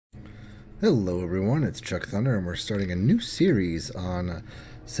Hello everyone, it's Chuck Thunder and we're starting a new series on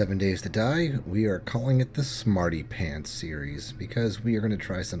 7 Days to Die. We are calling it the Smarty Pants series because we are going to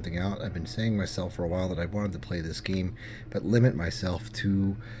try something out. I've been saying myself for a while that I wanted to play this game but limit myself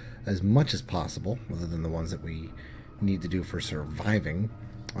to as much as possible, other than the ones that we need to do for surviving,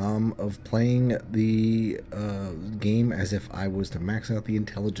 of playing the game as if I was to max out the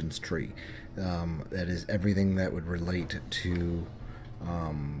intelligence tree. That is everything that would relate to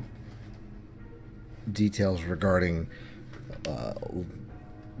details regarding uh,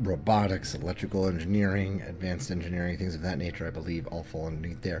 robotics, electrical engineering, advanced engineering, things of that nature. I believe all fall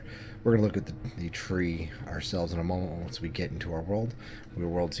underneath there. We're going to look at the tree ourselves in a moment once we get into our world. Our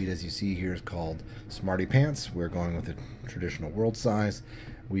world seed, as you see here, is called Smarty Pants. We're going with the traditional world size.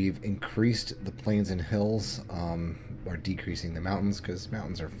 We've increased the plains and hills, or decreasing the mountains, because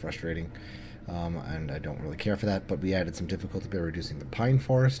mountains are frustrating. And I don't really care for that, but we added some difficulty by reducing the pine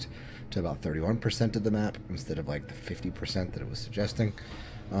forest to about 31% of the map instead of like the 50% that it was suggesting,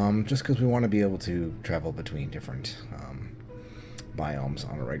 just because we want to be able to travel between different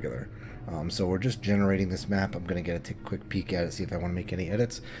biomes on a regular. So we're just generating this map. I'm going to take a quick peek at it, see if I want to make any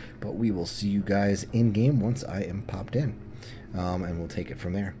edits, but we will see you guys in game once I am popped in. And we'll take it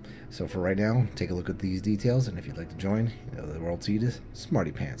from there. So for right now, take a look at these details, and if you'd like to join, you know the world seed is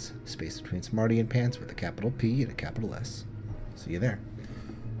Smarty Pants. Space between Smarty and Pants with a capital P and a capital S. See you there.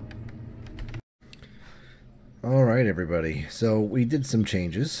 Alright everybody, so we did some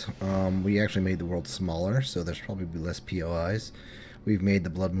changes. We actually made the world smaller, so there's probably less POIs. We've made the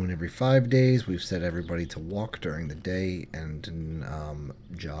blood moon every 5 days. We've set everybody to walk during the day and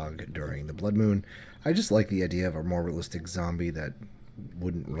jog during the blood moon. I just like the idea of a more realistic zombie that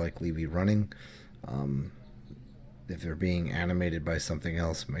wouldn't likely be running. If they're being animated by something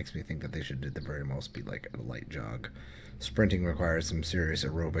else, it makes me think that they should at the very most be like a light jog. Sprinting requires some serious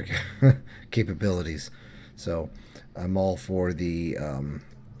aerobic capabilities. So I'm all for the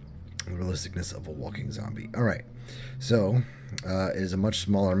realisticness of a walking zombie. Alright, so it is a much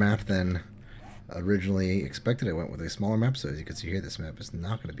smaller map than originally expected. I went with a smaller map, so as you can see here, this map is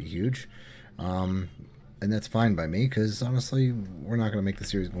not going to be huge. And that's fine by me, because honestly, we're not going to make the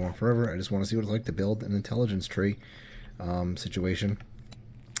series go on forever. I just want to see what it's like to build an intelligence tree situation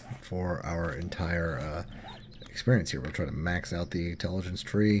for our entire experience here. We'll try to max out the intelligence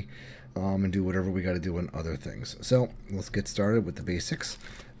tree and do whatever we got to do in other things. So let's get started with the basics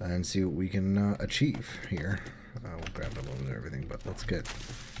and see what we can achieve here. We'll grab a little bit of everything, but let's get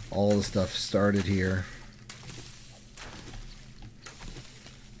all the stuff started here.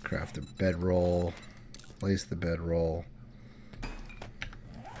 Craft a bedroll, place the bedroll,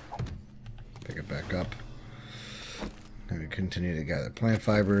 pick it back up, and we continue to gather plant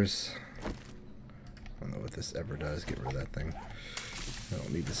fibers. I don't know what this ever does. Get rid of that thing. I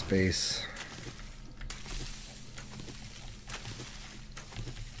don't need the space.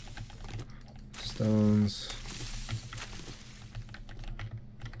 Stones.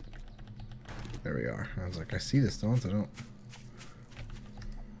 There we are. I was like, I see the stones. I don't.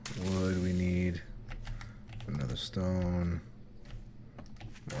 Wood we need. Another stone.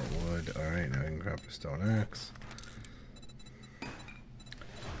 More wood. Alright, now we can craft a stone axe.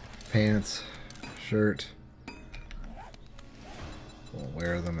 Pants. Shirt. We'll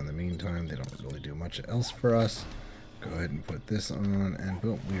wear them in the meantime. They don't really do much else for us. Go ahead and put this on, and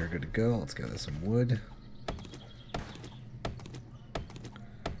boom, we are good to go. Let's gather some wood.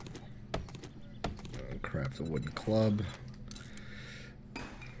 Craft a wooden club.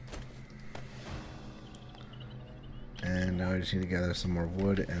 And now I just need to gather some more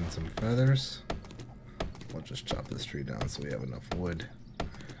wood and some feathers. We'll just chop this tree down so we have enough wood.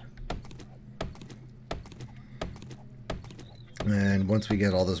 And once we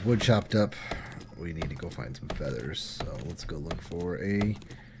get all this wood chopped up, we need to go find some feathers. So let's go look for a...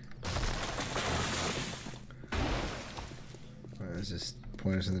 Does this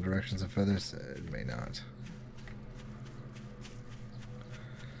point us in the directions of feathers? It may not.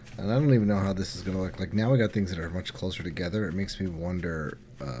 And I don't even know how this is going to look. Like, now we got things that are much closer together. It makes me wonder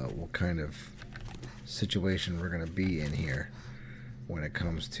what kind of situation we're going to be in here when it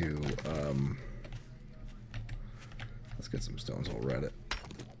comes to... let's get some stones, we'll read it.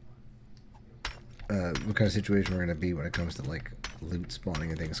 What kind of situation we're going to be when it comes to like loot spawning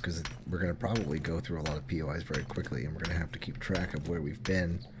and things, because we're going to probably go through a lot of POIs very quickly, and we're going to have to keep track of where we've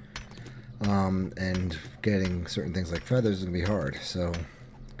been. And getting certain things like feathers is going to be hard, so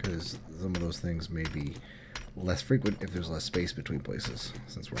because some of those things may be less frequent if there's less space between places,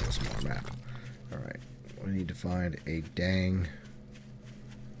 since we're on a smaller map. Alright, we need to find a dang...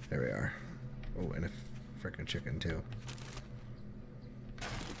 There we are. Oh, and a frickin' chicken too.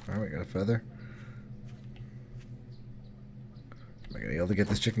 Alright, we got a feather. Am I going to be able to get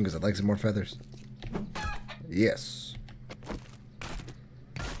this chicken because I'd like some more feathers? Yes.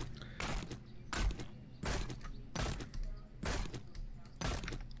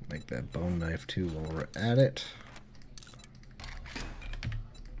 Make that bone knife too while we're at it.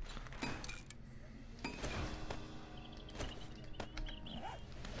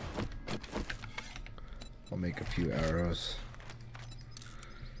 I'll make a few arrows.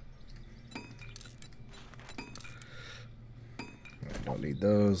 I don't need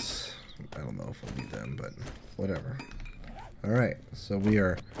those. I don't know if we'll need them, but whatever. Alright, so we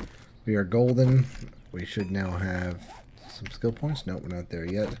are golden. We should now have some skill points. Nope, we're not there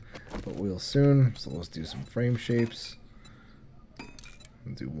yet, but we'll soon. So let's do some frame shapes.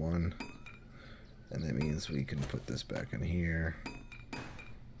 We'll do one, and that means we can put this back in here.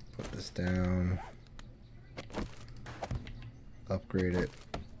 Put this down. Upgrade it.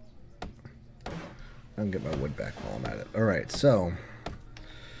 I'll get my wood back while I'm at it. Alright, so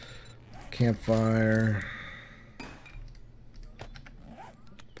campfire.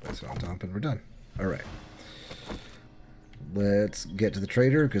 Place it on top and we're done. Alright. Let's get to the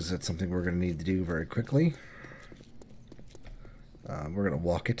trader because that's something we're going to need to do very quickly. We're going to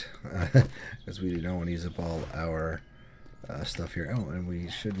walk it because we don't want to use up all our stuff here. Oh, and we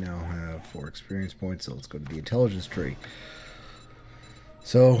should now have 4 experience points, so let's go to the intelligence tree.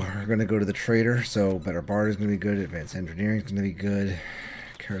 So we're going to go to the trader. So better bard is going to be good. Advanced engineering is going to be good.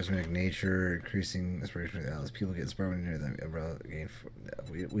 Charismatic nature, increasing inspiration. People get inspired when you hear them. Again,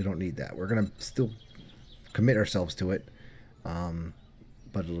 we don't need that. We're going to still commit ourselves to it,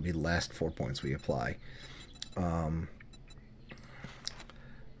 but it'll be the last 4 points we apply.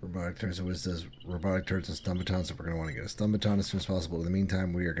 Robotic turns. So it does robotic turns and stun baton. So we're going to want to get a stun baton as soon as possible. In the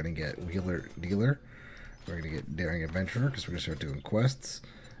meantime, we are going to get wheeler dealer. We're going to get daring adventurer because we're going to start doing quests,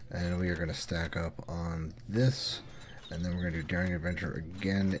 and we are going to stack up on this, and then we're going to do daring adventurer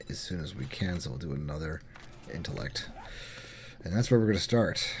again as soon as we can. So we'll do another intellect, and that's where we're going to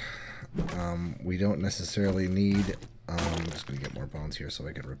start. We don't necessarily need. I'm just going to get more bones here so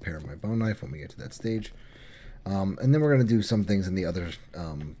I can repair my bone knife when we get to that stage. And then we're going to do some things in the other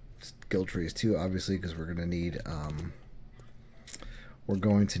skill trees too, obviously, because we're going to need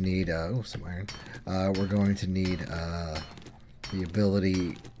oh, some iron. We're going to need the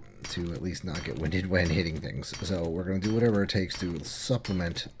ability to at least not get winded when hitting things. So we're going to do whatever it takes to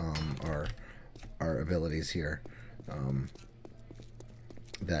supplement our abilities here.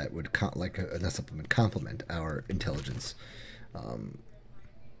 That would complement our intelligence.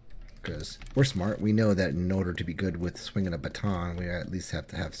 Because we're smart. We know that in order to be good with swinging a baton, we at least have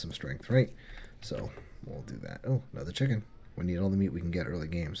to have some strength, right? So we'll do that. Oh, another chicken. We need all the meat we can get early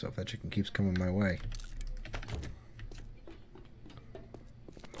game, so if that chicken keeps coming my way.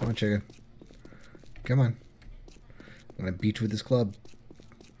 Come on, chicken. Come on. I'm going to beat you with this club.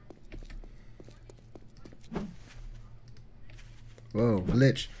 Whoa,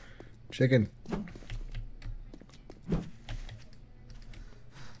 glitch. Chicken.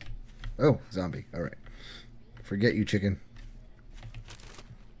 Oh, zombie. Alright. Forget you, chicken.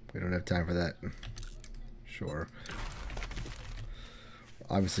 We don't have time for that. Sure.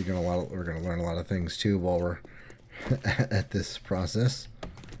 Obviously, we're going to learn a lot of things, too, while we're at this process.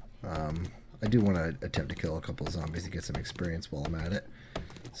 I do want to attempt to kill a couple of zombies to get some experience while I'm at it.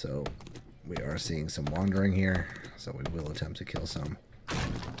 So, we are seeing some wandering here, so we will attempt to kill some.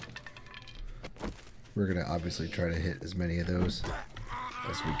 We're going to obviously try to hit as many of those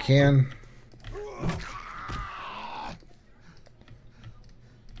as we can.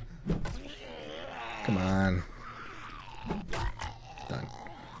 Come on. Done.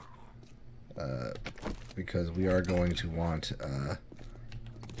 Because we are going to want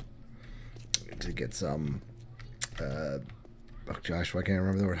to get some oh gosh, why can't I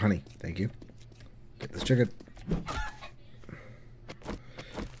remember the word? Honey. Thank you. Get this chicken.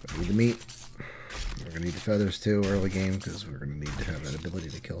 We need the meat. We're going to need the feathers too early game because we're going to need to have that ability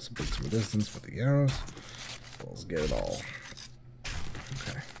to kill some things from a distance with the arrows. So let's get it all.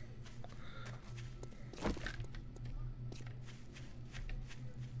 Okay.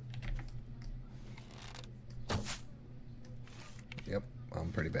 Yep,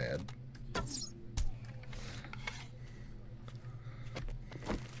 I'm pretty bad.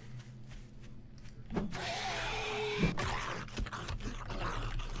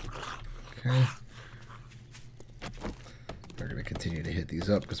 Okay. We're going to continue to hit these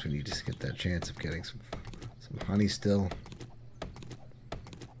up because we need to get that chance of getting some honey still.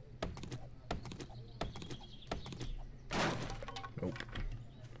 Nope.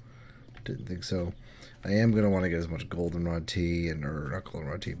 Didn't think so. I am going to want to get as much goldenrod tea, or not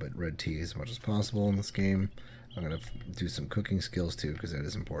goldenrod tea, but red tea as much as possible in this game. I'm going to do some cooking skills too, because that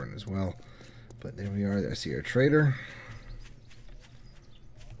is important as well. But there we are. I see our trader.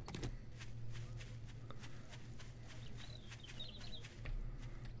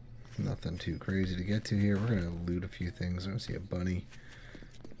 Nothing too crazy to get to here. We're going to loot a few things. I see a bunny.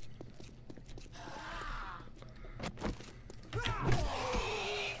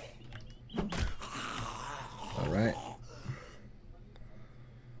 Alright.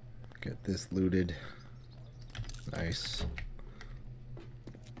 Get this looted. Nice.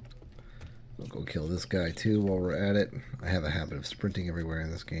 We'll go kill this guy too while we're at it. I have a habit of sprinting everywhere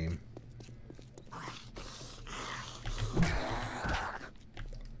in this game.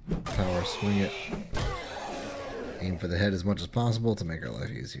 Power swing it. Aim for the head as much as possible to make our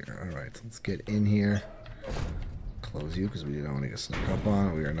life easier. Alright, so let's get in here. Close you because we don't want to get snuck up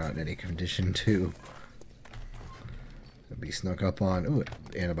on. We are not in any condition to be snuck up on. Ooh,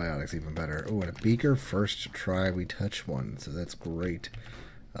 antibiotics even better. Ooh, and a beaker. First try we touch one, so that's great.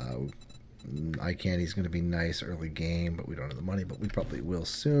 Eye candy's going to be nice early game, but we don't have the money, but we probably will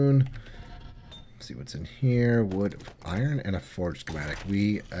soon. See what's in here. Wood, iron, and a forge schematic.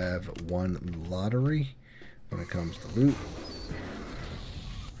 We have won lottery when it comes to loot.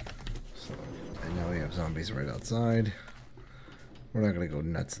 So, and now we have zombies right outside. We're not going to go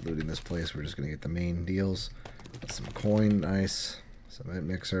nuts looting this place. We're just going to get the main deals. Some coin, nice. Cement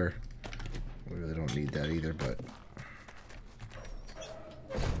mixer. We really don't need that either, but...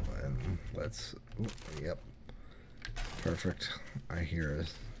 And let's... Ooh, yep. Perfect. I hear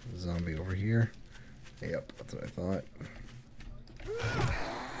a zombie over here. Yep, that's what I thought.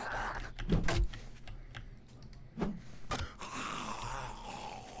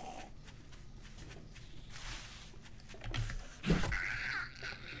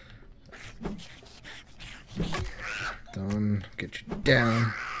 Done. Get you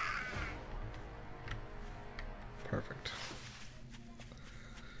down. Perfect.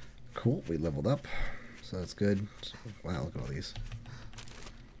 Cool, we leveled up, so that's good. So, wow, look at all these.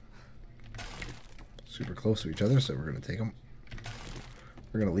 Super close to each other, so we're going to take them.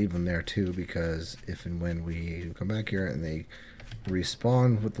 We're going to leave them there too, because if and when we come back here and they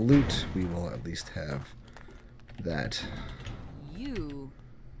respawn with the loot, we will at least have that. You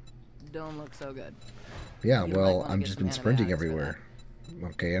don't look so good. Yeah, well, I've just been sprinting everywhere.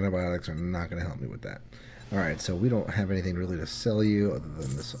 Okay, antibiotics are not going to help me with that. Alright, so we don't have anything really to sell you other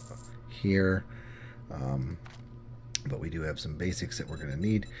than this here. But we do have some basics that we're going to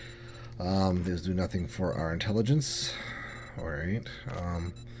need. Those do nothing for our intelligence. Alright.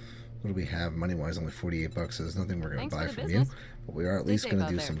 What do we have money-wise? Only 48 bucks. So there's nothing we're going to buy from you. But we are at least going to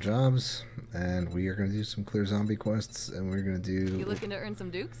do some jobs. And we are going to do some clear zombie quests. And we're going to do... You looking to earn some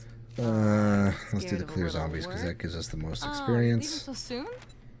dukes? Let's do the clear zombies because that gives us the most experience. So soon?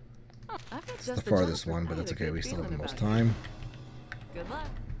 Oh, it's the farthest one, but that's okay. We still have the most time. Good luck.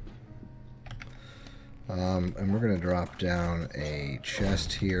 And we're going to drop down a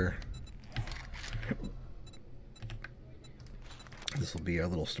chest here. This will be our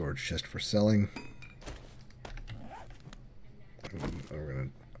little storage chest for selling. We're going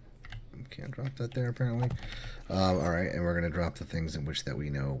to... Can't drop that there, apparently. Alright, and we're going to drop the things in which that we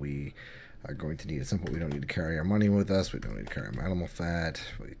know we are going to need at some point. We don't need to carry our money with us. We don't need to carry our animal fat.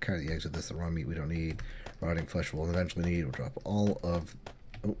 We carry the eggs with us. The raw meat we don't need. Rotting flesh we'll eventually need. We'll drop all of...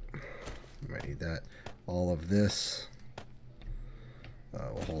 Oh, we might need that. All of this.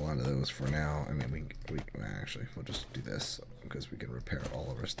 We'll hold on to those for now. I mean, actually, we'll just do this because we can repair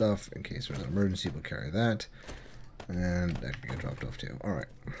all of our stuff in case there's an emergency. We'll carry that. And that can get dropped off too. Alright.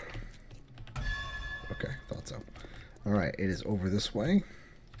 Okay, thought so. Alright, it is over this way.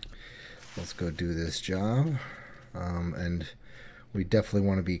 Let's go do this job. And we definitely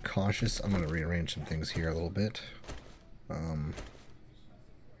want to be cautious. I'm going to rearrange some things here a little bit.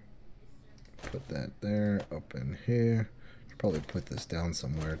 Put that there, up in here. Probably put this down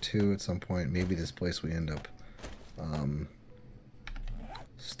somewhere too at some point. Maybe this place we end up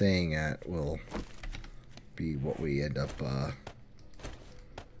staying at will be what we end up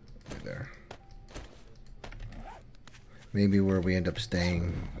there. Maybe where we end up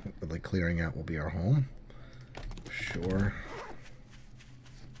staying, like clearing out, will be our home. Sure.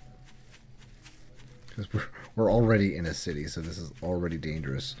 Because we're already in a city, so this is already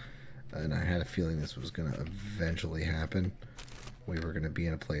dangerous. And I had a feeling this was going to eventually happen. We were going to be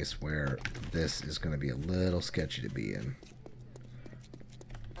in a place where this is going to be a little sketchy to be in.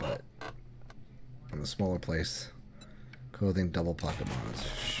 But in a smaller place, clothing, double pocket mods,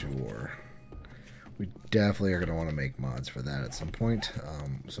 sure. We definitely are going to want to make mods for that at some point.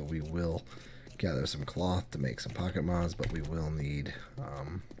 So we will gather some cloth to make some pocket mods, but we will need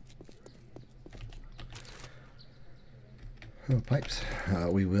pipes.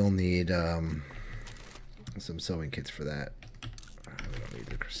 We will need some sewing kits for that. We don't need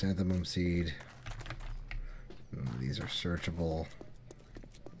the chrysanthemum seed. These are searchable.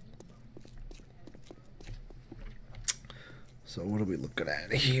 So what are we looking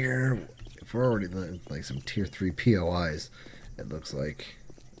at here? If we're already like some tier 3 POIs, it looks like.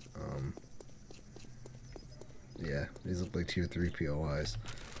 Yeah, these look like tier 3 POIs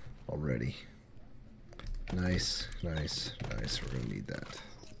already. Nice, nice, nice. We're gonna need that.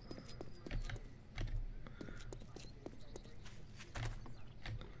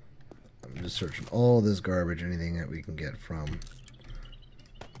 I'm just searching all this garbage, anything that we can get from.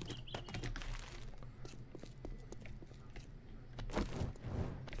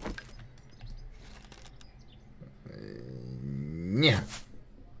 Yeah.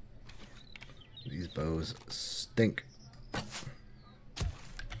 These bows stink. At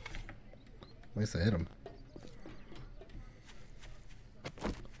least I hit them.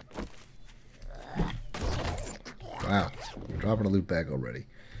 Wow, we're dropping a loot bag already.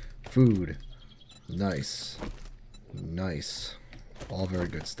 Food. Nice. Nice. All very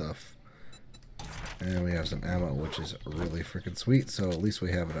good stuff. And we have some ammo, which is really freaking sweet. So at least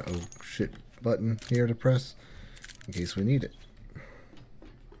we have an oh shit button here to press in case we need it.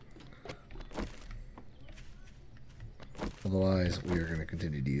 Otherwise, we are going to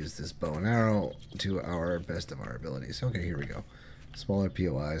continue to use this bow and arrow to our best of our abilities. Okay, here we go. Smaller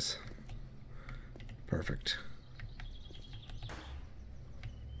POIs. Perfect.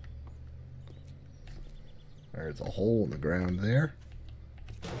 There's a hole in the ground there.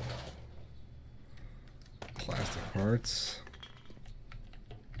 Plastic parts.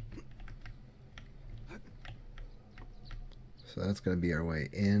 So that's going to be our way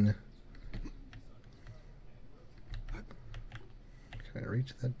in. Can I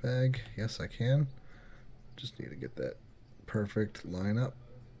reach that bag? Yes, I can. Just need to get that perfect line up.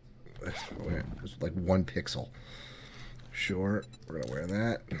 It's like 1 pixel. Sure, we're going to wear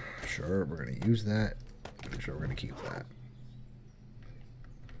that. Sure, we're going to use that. I'm sure we're going to keep that.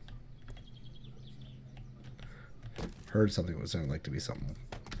 Heard something that would sound like to be something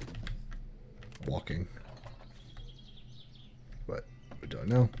walking. But we don't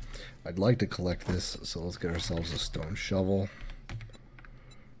know. I'd like to collect this, so let's get ourselves a stone shovel.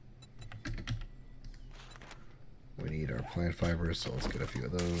 We need our plant fibers, so let's get a few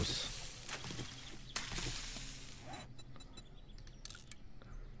of those.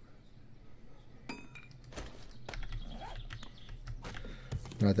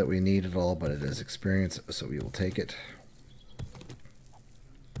 Not that we need it all, but it is experience, so we will take it.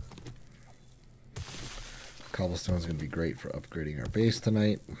 Cobblestone is going to be great for upgrading our base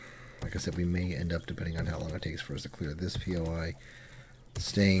tonight. Like I said, we may end up, depending on how long it takes for us to clear this POI,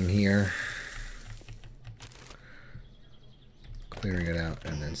 staying here, clearing it out,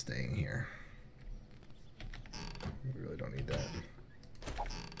 and then staying here. We really don't need that.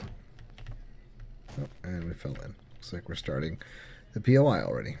 Oh, and we fell in. Looks like we're starting the POI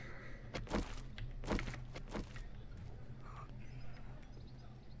already.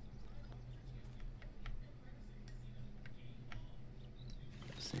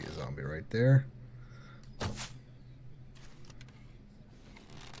 See a zombie right there.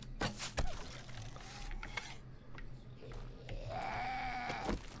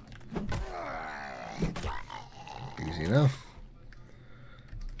 Easy enough.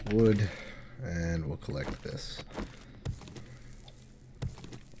 Wood, and we'll collect this.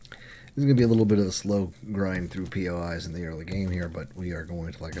 This is going to be a little bit of a slow grind through POIs in the early game here, but we are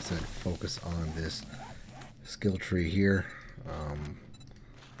going to, like I said, focus on this skill tree here.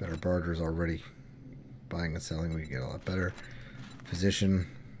 Better barters already. Buying and selling, we get a lot better. Physician,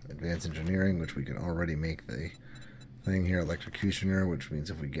 advanced engineering, which we can already make the thing here. Electrocutioner, which means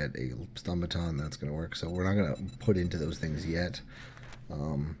if we get a stombaton, that's going to work. So we're not going to put into those things yet.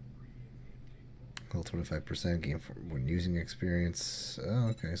 Well, 25% gain when using experience. Oh,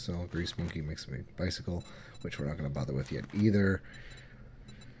 okay, so Grease Monkey makes me bicycle, which we're not going to bother with yet either.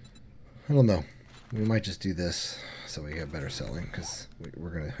 I don't know. We might just do this so we get better selling, because we're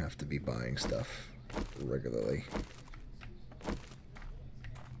going to have to be buying stuff regularly.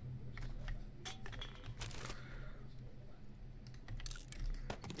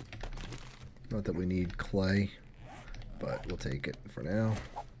 Not that we need clay, but we'll take it for now.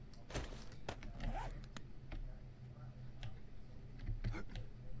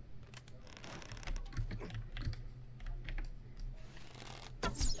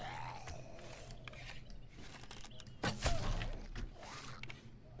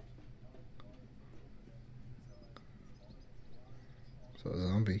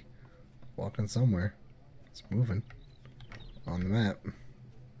 walking somewhere. It's moving on the map.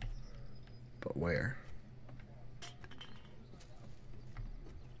 But where?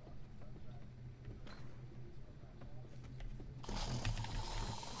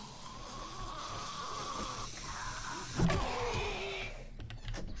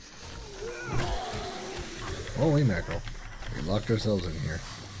 Holy mackerel. We locked ourselves in here.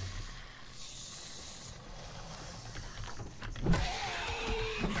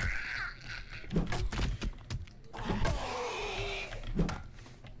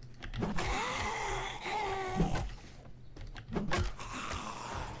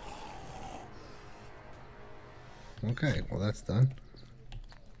 Okay, well that's done.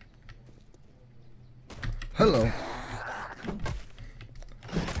 Hello.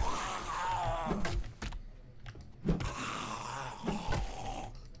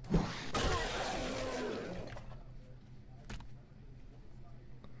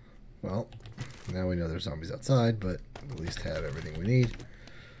 Well, now we know there's zombies outside, but at least have everything we need.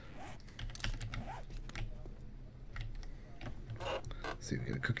 Let's see if we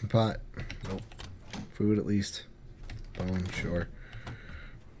get a cooking pot. Nope. Food at least. Bone, sure.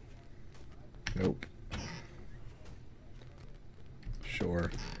 Nope. Sure.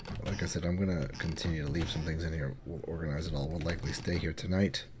 Like I said, I'm gonna continue to leave some things in here. We'll organize it all. We'll likely stay here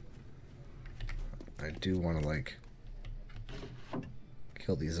tonight. I do want to, like,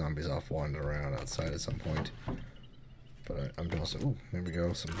 kill these zombies off wandering around outside at some point. But I'm also... Ooh, there we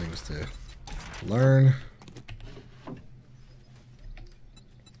go. Some things to learn.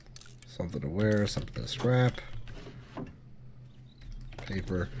 Something to wear, something to scrap.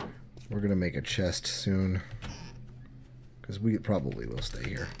 Paper. We're going to make a chest soon. Because we probably will stay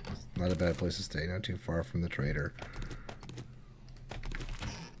here. It's not a bad place to stay. Not too far from the trader.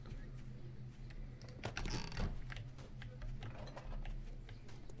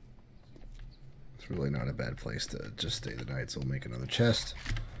 It's really not a bad place to just stay the night. So we'll make another chest.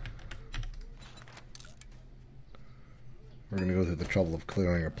 We're going to go through the trouble of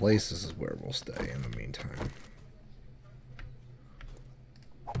clearing our place. This is where we'll stay in the meantime.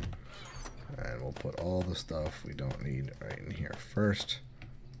 And we'll put all the stuff we don't need right in here first.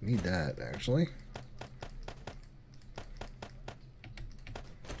 Need that, actually.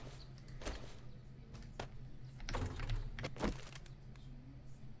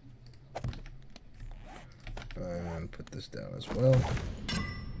 And put this down as well.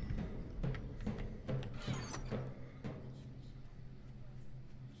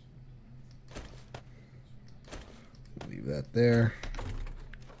 Leave that there.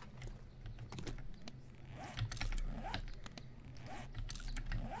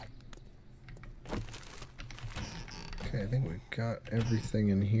 Okay, I think we've got everything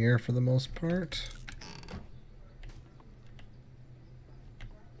in here for the most part.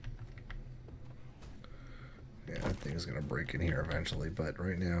 Yeah, that thing's gonna break in here eventually, but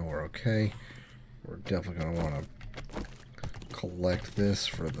right now we're okay. We're definitely gonna want to collect this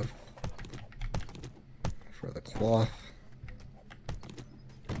for the cloth.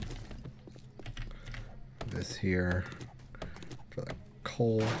 This here for the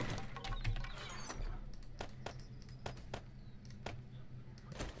coal.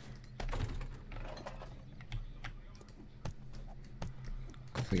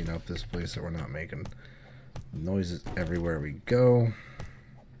 Clean up this place so we're not making noises everywhere we go.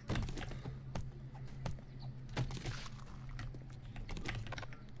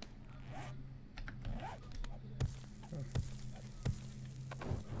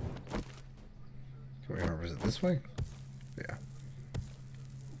 Can we harvest it this way? Yeah.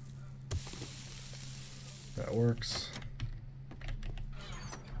 That works.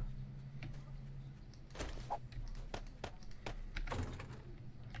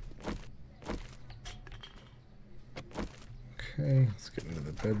 Okay, let's get into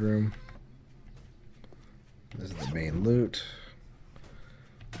the bedroom. This is the main loot.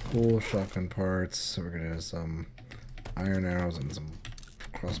 Cool shotgun parts. So we're gonna have some iron arrows and some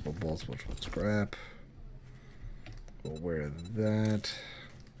crossbow bolts, which we'll scrap. We'll wear that.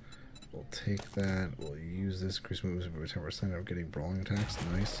 We'll take that. We'll use this. Increase moves by 10%. I'm getting brawling attacks.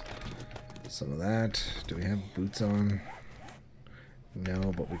 Nice. Some of that. Do we have boots on?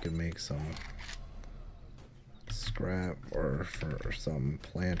 No, but we can make some scrap or for some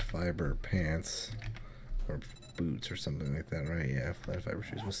plant fiber pants or boots or something like that, right? Yeah, plant fiber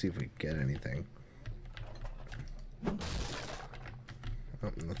shoes. We'll see if we get anything. Oh,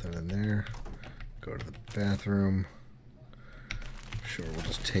 nothing in there. Go to the bathroom. Sure, we'll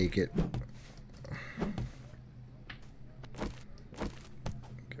just take it.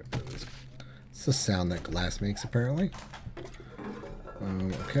 Get rid of this. It's the sound that glass makes, apparently.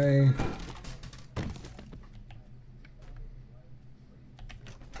 Okay.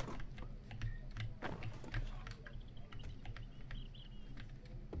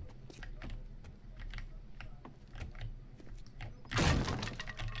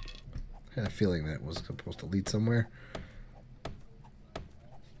 I had a feeling that was supposed to lead somewhere.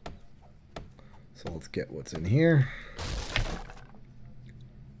 So let's get what's in here.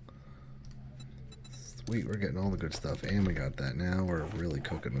 Sweet, we're getting all the good stuff, and we got that now. We're really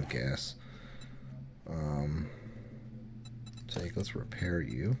cooking with gas. Let's repair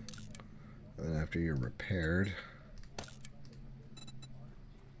you. And then after you're repaired,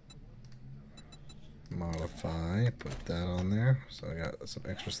 modify, put that on there. So I got some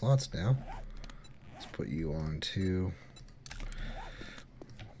extra slots now. Let's put you on to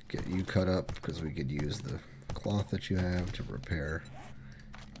get you cut up, because we could use the cloth that you have to repair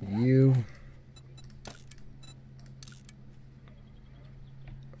you.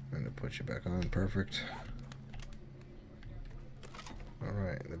 And to put you back on, perfect.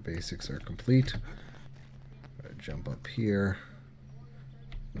 Alright, the basics are complete. Jump up here.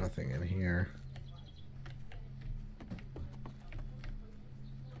 Nothing in here.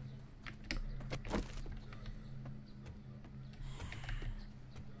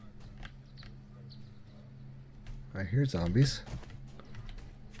 I hear zombies,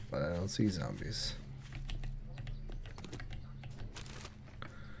 but I don't see zombies.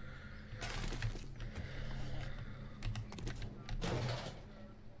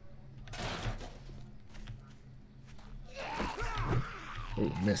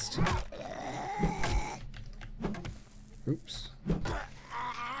 Oh, missed. Oops.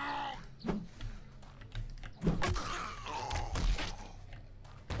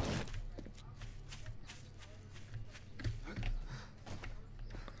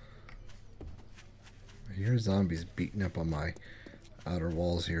 I hear zombies beating up on my outer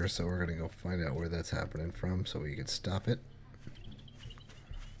walls here, so we're gonna go find out where that's happening from so we can stop it.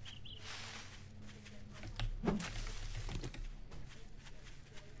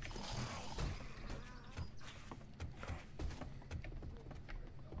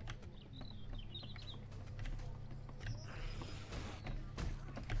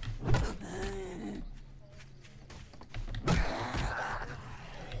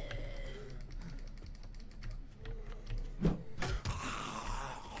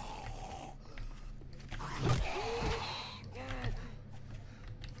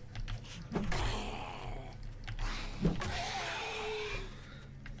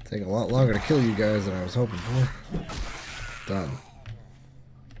 Take a lot longer to kill you guys than I was hoping for. Done.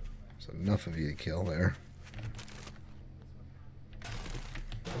 There's enough of you to kill there.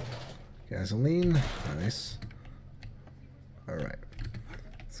 Gasoline. Nice. Alright.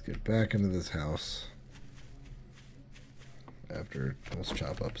 Let's get back into this house. After, let's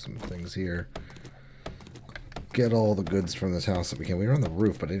chop up some things here. Get all the goods from this house that we can. We were on the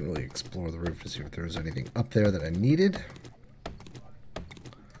roof, but I didn't really explore the roof to see if there was anything up there that I needed.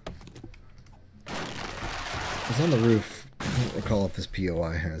 I was on the roof. I don't recall if this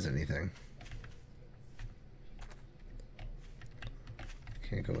POI has anything.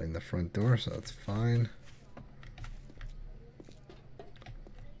 Can't go in the front door, so that's fine.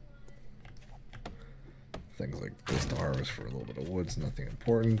 Things like this to harvest for a little bit of woods, nothing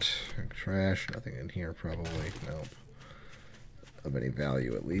important. Trash, nothing in here probably. Nope. Of any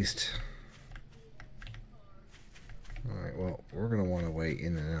value at least. Alright, well, we're going to want to way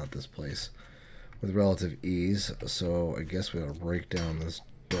in and out this place with relative ease, so I guess we ought to break down this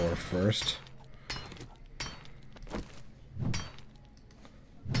door first.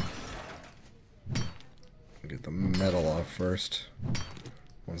 Get the metal off first.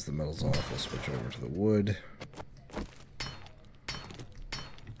 Once the metal's off, we'll switch over to the wood.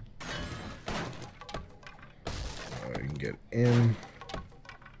 You can get in.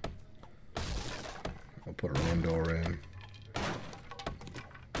 I'll put our own door in.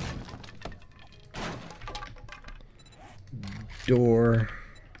 Door.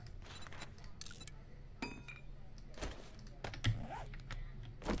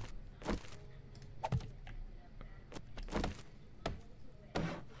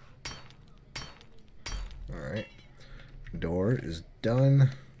 Alright. Door is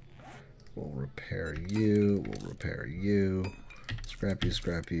done. We'll repair you. We'll repair you. Scrap you,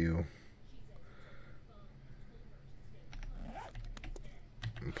 scrap you.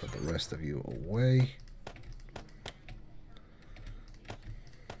 And put the rest of you away.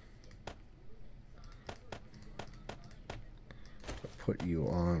 Put you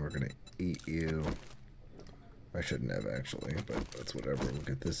on. We're gonna eat you. I shouldn't have actually, but that's whatever. We'll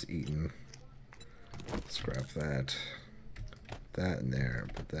get this eaten. Scrap that. That in there.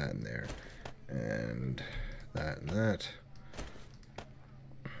 Put that in there. And that and that.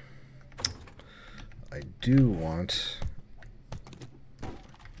 I do want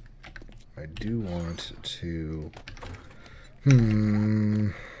to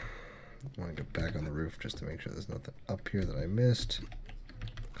look back on the roof just to make sure there's nothing up here that I missed.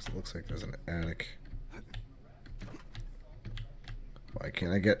 Because it looks like there's an attic. Why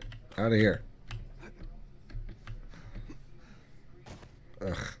can't I get out of here?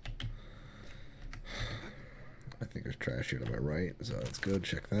 Ugh. I think there's trash here to my right, so that's good.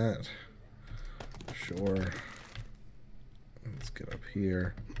 Check that. Sure. Let's get up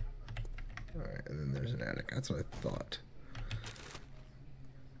here. Alright, and then there's an attic. That's what I thought.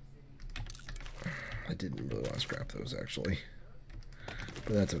 I didn't really want to scrap those, actually.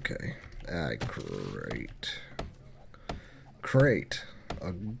 But that's okay. Ah, crate. Crate.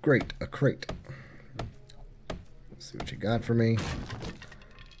 A crate. Let's see what you got for me.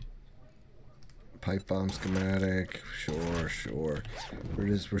 Pipe bomb schematic. Sure.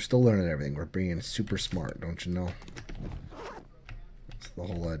 We're still learning everything. We're being super smart, don't you know? That's the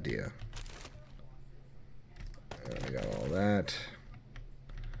whole idea. I got all that.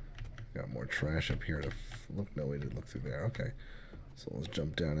 Got more trash up here to look. No, we didn't look through there. Okay. So let's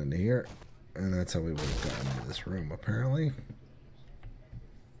jump down into here. And that's how we would have gotten into this room, apparently.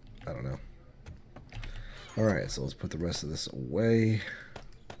 I don't know. Alright, so let's put the rest of this away.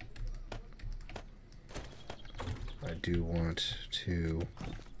 I do want to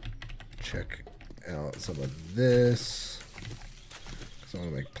check out some of this. Because I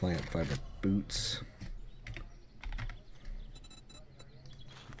want to make plant fiber boots.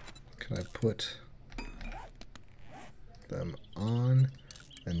 Can I put them on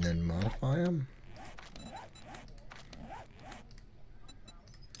and then modify them?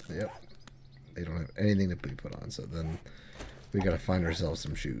 Yep. They don't have anything to be put on, so then we gotta find ourselves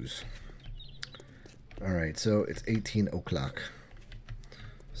some shoes. Alright, so it's 18 o'clock.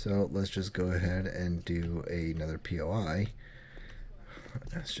 So let's just go ahead and do another POI.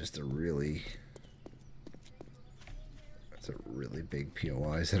 That's just a really big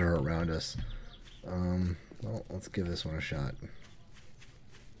POIs that are around us. Well, let's give this one a shot.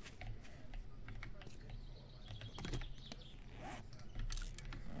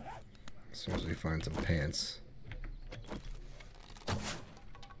 As soon as we find some pants. That's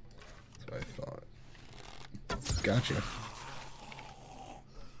what I thought. Gotcha.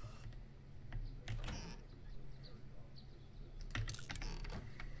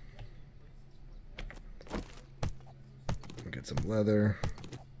 Get some leather.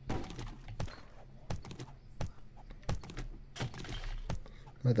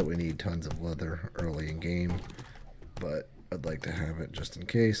 Not that we need tons of leather early in game, but I'd like to have it just in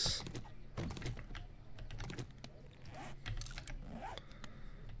case.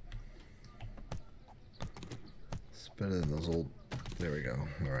 It's better than those old... There we go.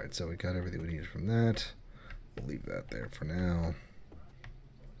 Alright, so we got everything we needed from that. We'll leave that there for now.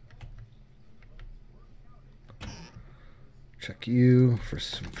 Check you for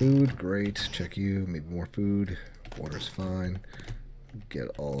some food. Great. Check you. Maybe more food. Water's fine. Get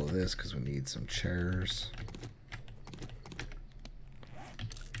all of this because we need some chairs.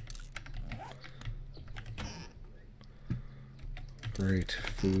 Great.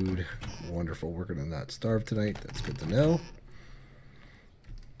 Food. Wonderful. We're going to not starve tonight. That's good to know.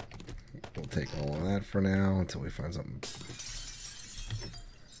 We'll take all of that for now until we find something.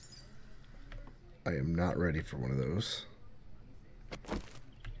 I am not ready for one of those.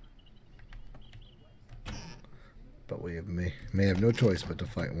 But we may have no choice but to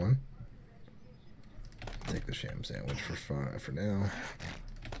fight one. Take the sham sandwich for now.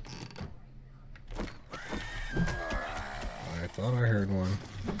 I thought I heard one.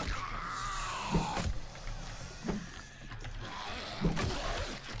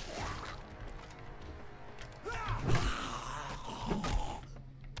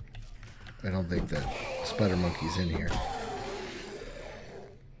 I don't think that spider monkey's in here.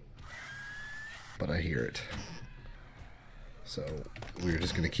 But I hear it. So we're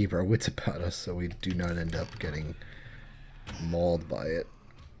just going to keep our wits about us so we do not end up getting mauled by it.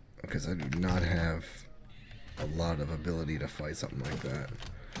 Because I do not have a lot of ability to fight something like that.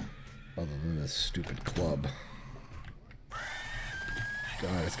 Other than this stupid club.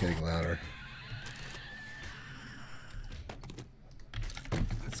 God, it's getting louder.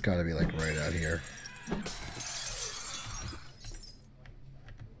 It's got to be like right out here.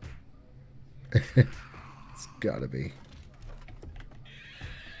 It's got to be.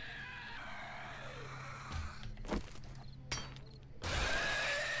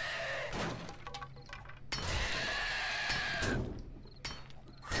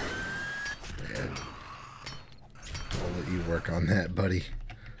 Work on that, buddy,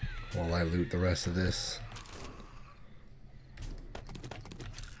 while I loot the rest of this.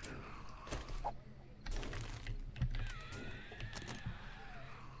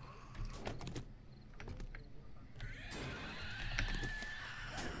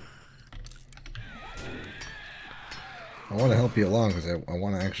 want to help you along because I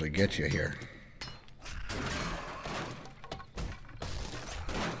want to actually get you here.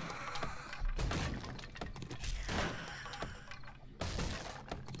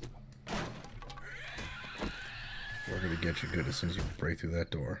 We're going to get you good as soon as you break through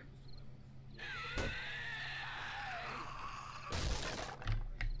that door.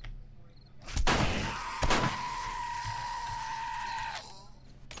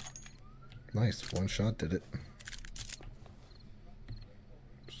 Nice, one shot did it.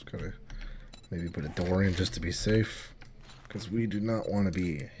 Just gotta maybe put a door in just to be safe, because we do not want to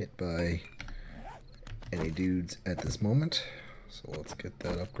be hit by any dudes at this moment. So let's get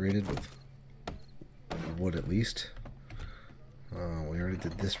that upgraded with wood at least. We already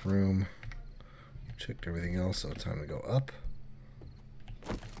did this room, checked everything else, so it's time to go up.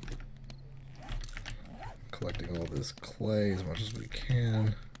 Collecting all this clay as much as we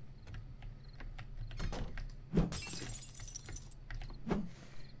can.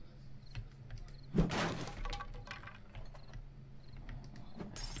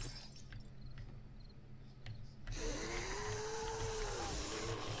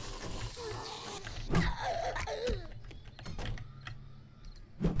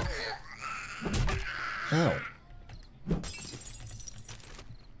 Ow.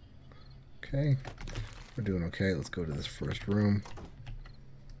 Okay, we're doing okay. Let's go to this first room.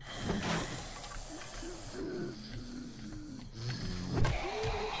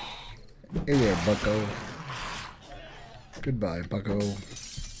 Hey there, bucko. Goodbye, bucko.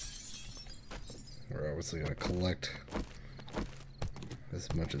 We're obviously going to collect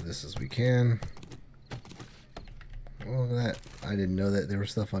as much of this as we can. Oh, look at that. I didn't know that there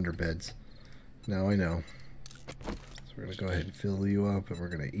was stuff under beds. Now I know. So we're going to go ahead and fill you up, and we're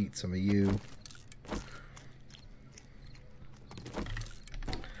going to eat some of you.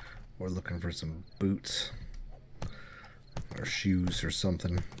 We're looking for some boots or shoes or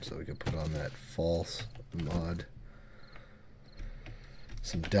something so we can put on that false mod.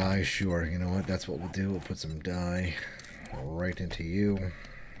 Some dye, sure. You know what? That's what we'll do. We'll put some dye right into you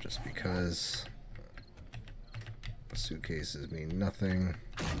just because suitcases mean nothing.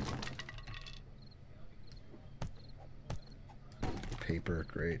 Paper,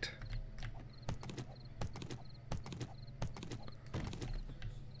 great.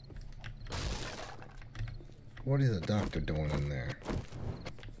 What is the doctor doing in there?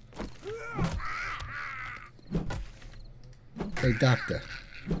 Hey, doctor.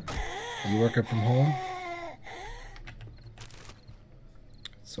 Are you working from home?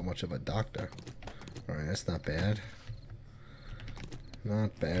 So much of a doctor. Alright, that's not bad.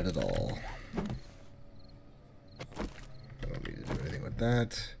 Not bad at all. I don't need to do anything with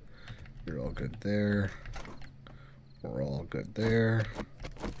that. You're all good there. We're all good there.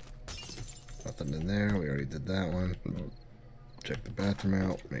 Nothing in there. We already did that one. Check the bathroom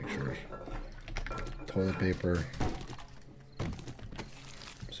out. Make sure. Toilet paper.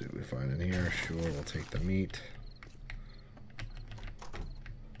 See what we find in here. Sure, we'll take the meat.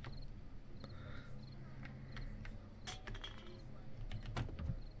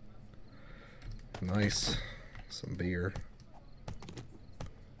 Nice. Some beer.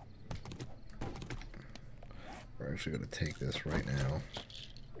 We're actually going to take this right now.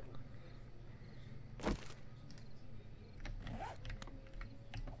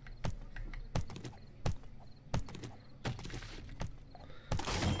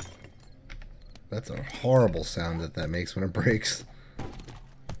 That's a horrible sound that makes when it breaks.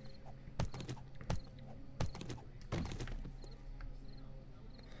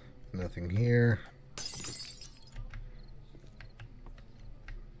 Nothing here.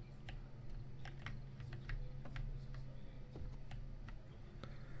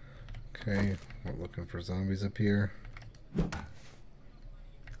 Okay, we're looking for zombies up here.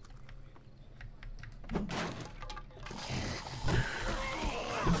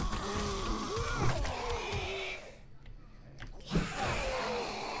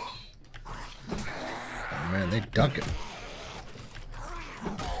 Oh man, they duck it.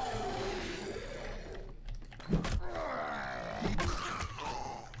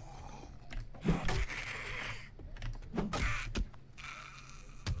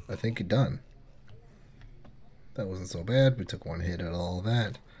 I think you're done. That wasn't so bad. We took one hit at all of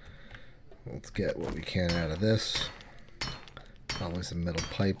that. Let's get what we can out of this. Probably some metal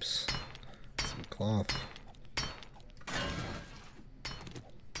pipes, some cloth.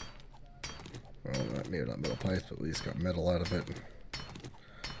 Well, maybe not metal pipes, but at least got metal out of it.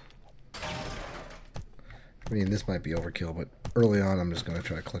 I mean, this might be overkill, but early on I'm just going to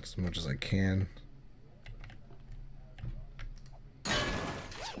try to collect as much as I can.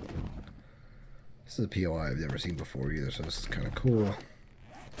 This is a POI I've never seen before either, so this is kind of cool.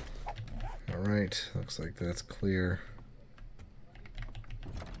 Alright, looks like that's clear.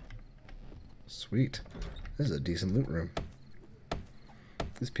 Sweet. This is a decent loot room.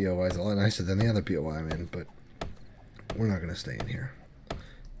 This POI is a lot nicer than the other POI I'm in, but we're not going to stay in here.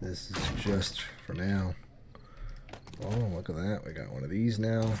 This is just for now. Oh, look at that. We got one of these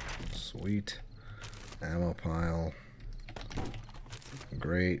now. Sweet. Ammo pile.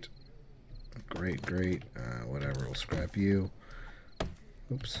 Great. Great, great. Whatever, we'll scrap you.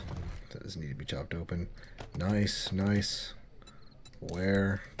 Oops. That doesn't need to be chopped open. Nice, nice.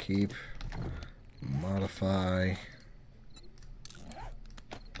 Wear, keep, modify.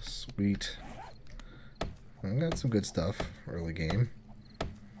 Sweet. I got some good stuff early game.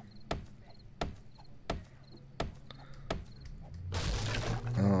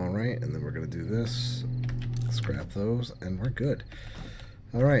 Alright, and then we're going to do this. Scrap those, and we're good.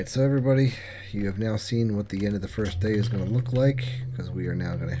 Alright, so everybody, you have now seen what the end of the first day is going to look like, because we are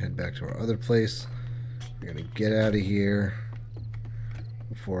now going to head back to our other place. We're going to get out of here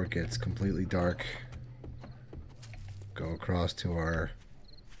before it gets completely dark. Go across to our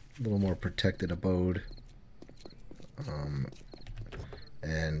little more protected abode.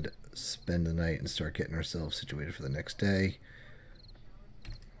 And spend the night and start getting ourselves situated for the next day.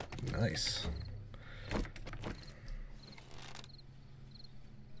 Nice.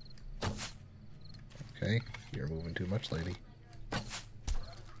 Okay, you're moving too much, lady.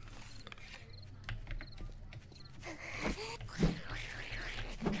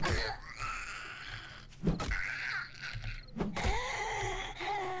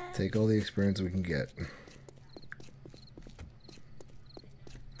 Take all the experience we can get.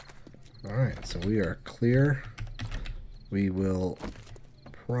 Alright, so we are clear. We will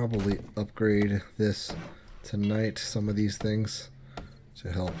probably upgrade this tonight, some of these things,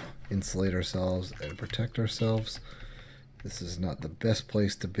 to help insulate ourselves and protect ourselves. This is not the best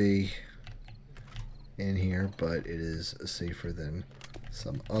place to be in here, but it is safer than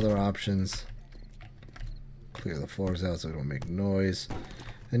some other options. Clear the floors out so we don't make noise.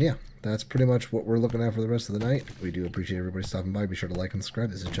 And yeah, that's pretty much what we're looking at for the rest of the night. We do appreciate everybody stopping by. Be sure to like and subscribe.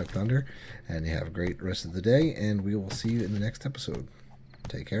 This is Chuck Thunder, and you have a great rest of the day, and we will see you in the next episode.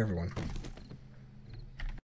 Take care, everyone.